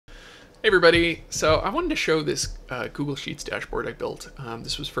Hey everybody, so I wanted to show this Google Sheets dashboard I built.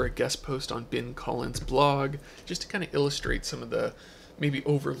 This was for a guest post on Ben Collins' blog, just to kind of illustrate some of the maybe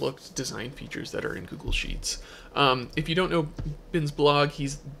overlooked design features that are in Google Sheets. If you don't know Ben's blog,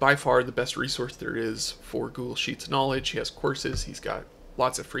 he's by far the best resource there is for Google Sheets knowledge. He has courses, he's got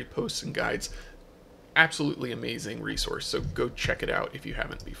lots of free posts and guides. Absolutely amazing resource, so go check it out if you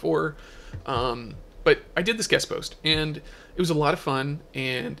haven't before. But I did this guest post, and it was a lot of fun,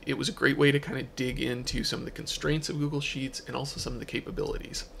 and it was a great way to kind of dig into some of the constraints of Google Sheets and also some of the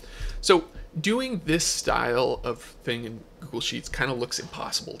capabilities. So doing this style of thing in Google Sheets kind of looks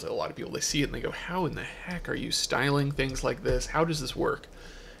impossible to a lot of people. They see it and they go, how in the heck are you styling things like this? How does this work?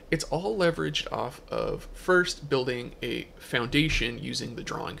 It's all leveraged off of first building a foundation using the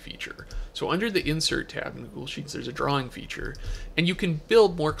drawing feature. So under the Insert tab in Google Sheets, there's a drawing feature, and you can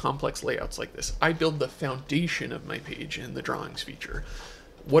build more complex layouts like this. I build the foundation of my page in the drawings feature.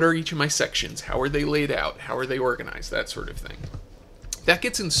 What are each of my sections? How are they laid out? How are they organized? That sort of thing. That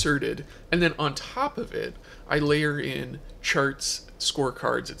gets inserted, and then on top of it, I layer in charts,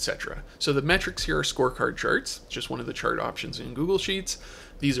 scorecards, etc. So the metrics here are scorecard charts, just one of the chart options in Google Sheets.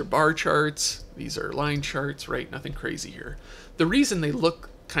 These are bar charts, these are line charts, right? Nothing crazy here. The reason they look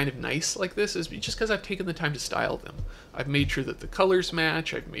kind of nice like this is just because I've taken the time to style them. I've made sure that the colors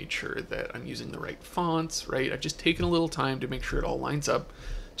match, I've made sure that I'm using the right fonts, right? I've just taken a little time to make sure it all lines up,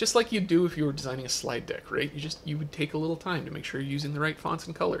 just like you'd do if you were designing a slide deck, right? You would take a little time to make sure you're using the right fonts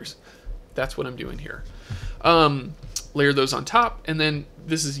and colors. That's what I'm doing here. Layer those on top, and then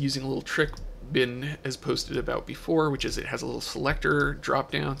this is using a little trick Ben has posted about before, which is it has a little selector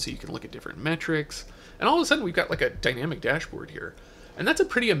drop down so you can look at different metrics. And all of a sudden we've got like a dynamic dashboard here. And that's a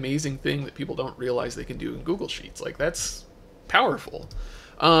pretty amazing thing that people don't realize they can do in Google Sheets. Like, that's powerful.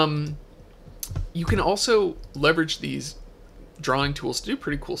 You can also leverage these drawing tools to do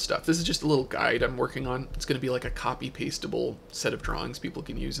pretty cool stuff. This is just a little guide I'm working on. It's going to be like a copy pastable set of drawings people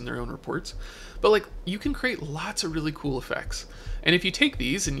can use in their own reports. But like, you can create lots of really cool effects. And if you take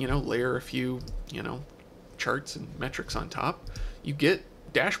these and, layer a few, charts and metrics on top, you get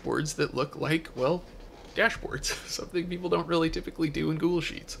dashboards that look like, well, dashboards, something people don't really typically do in Google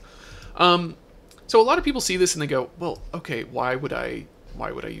Sheets. So a lot of people see this and they go, well, okay, why would I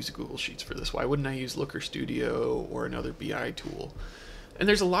use Google Sheets for this? Why wouldn't I use Looker Studio or another BI tool? And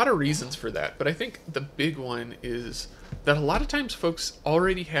there's a lot of reasons for that, but I think the big one is that a lot of times folks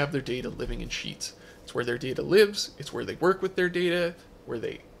already have their data living in Sheets. It's where their data lives, it's where they work with their data, where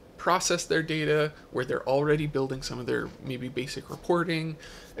they process their data, where they're already building some of their maybe basic reporting.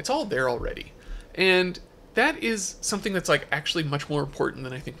 It's all there already. And that is something that's like actually much more important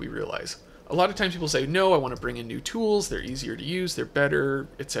than I think we realize. A lot of times people say, no, I want to bring in new tools, they're easier to use, they're better,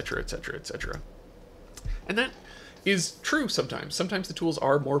 etc., etc., etc. And that is true sometimes. Sometimes the tools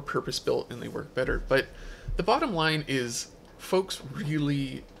are more purpose-built and they work better. But the bottom line is folks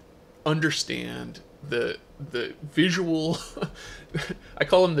really understand the visual, I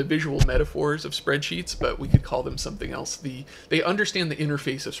call them the visual metaphors of spreadsheets, but we could call them something else. They understand the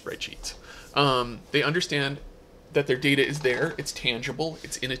interface of spreadsheets. They understand that their data is there, it's tangible,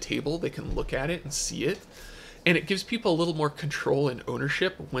 it's in a table, they can look at it and see it. And it gives people a little more control and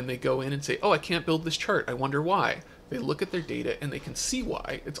ownership when they go in and say, oh, I can't build this chart, I wonder why. They look at their data and they can see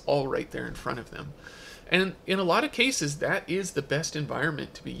why. It's all right there in front of them. And in a lot of cases, that is the best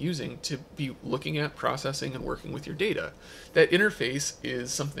environment to be using to be looking at, processing, and working with your data. That interface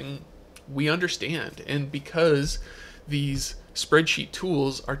is something we understand. And because these spreadsheet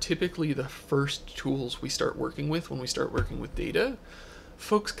tools are typically the first tools we start working with when we start working with data,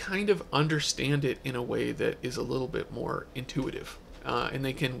 folks kind of understand it in a way that is a little bit more intuitive. And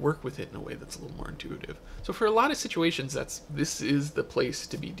they can work with it in a way that's a little more intuitive. So for a lot of situations, this is the place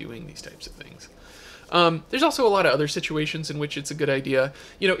to be doing these types of things. There's also a lot of other situations in which it's a good idea.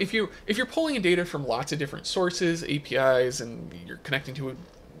 If you're pulling in data from lots of different sources, APIs, and you're connecting to a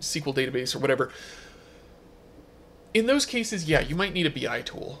SQL database or whatever, in those cases, yeah, you might need a BI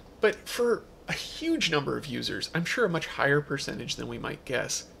tool. But for a huge number of users, I'm sure a much higher percentage than we might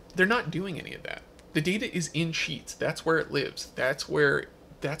guess, they're not doing any of that. The data is in Sheets. That's where it lives. That's where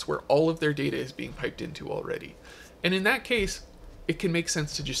all of their data is being piped into already. And in that case, it can make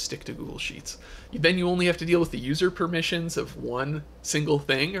sense to just stick to Google Sheets. Then you only have to deal with the user permissions of one single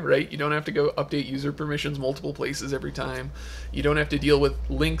thing, right? You don't have to go update user permissions multiple places every time. You don't have to deal with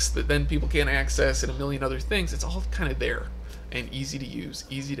links that then people can't access and a million other things. It's all kind of there and easy to use,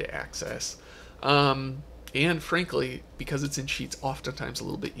 easy to access. And frankly, because it's in Sheets, oftentimes a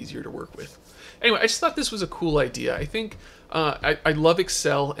little bit easier to work with. Anyway, I just thought this was a cool idea. I think I love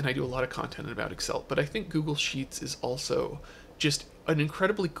Excel and I do a lot of content about Excel, but I think Google Sheets is also just an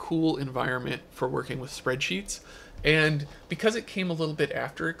incredibly cool environment for working with spreadsheets. And because it came a little bit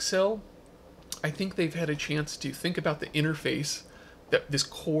after Excel, I think they've had a chance to think about the interface, that this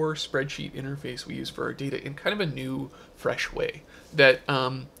core spreadsheet interface we use for our data, in kind of a new, fresh way that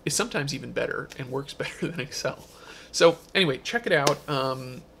is sometimes even better and works better than Excel. So anyway, check it out.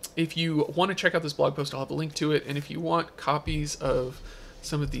 If you want to check out this blog post, I'll have a link to it. And if you want copies of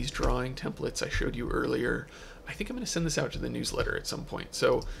some of these drawing templates I showed you earlier, I think I'm going to send this out to the newsletter at some point.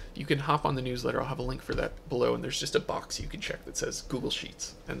 So you can hop on the newsletter. I'll have a link for that below. And there's just a box you can check that says Google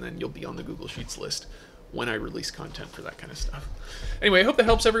Sheets. And then you'll be on the Google Sheets list when I release content for that kind of stuff. Anyway, I hope that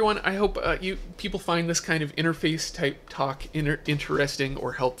helps everyone. I hope people find this kind of interface type talk interesting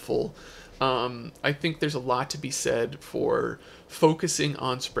or helpful. I think there's a lot to be said for focusing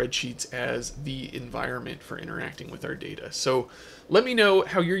on spreadsheets as the environment for interacting with our data. So let me know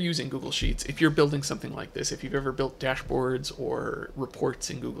how you're using Google Sheets, if you're building something like this, if you've ever built dashboards or reports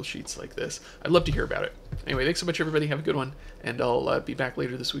in Google Sheets like this. I'd love to hear about it. Anyway, thanks so much, everybody. Have a good one. And I'll be back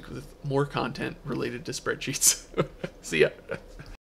later this week with more content related to spreadsheets. See ya.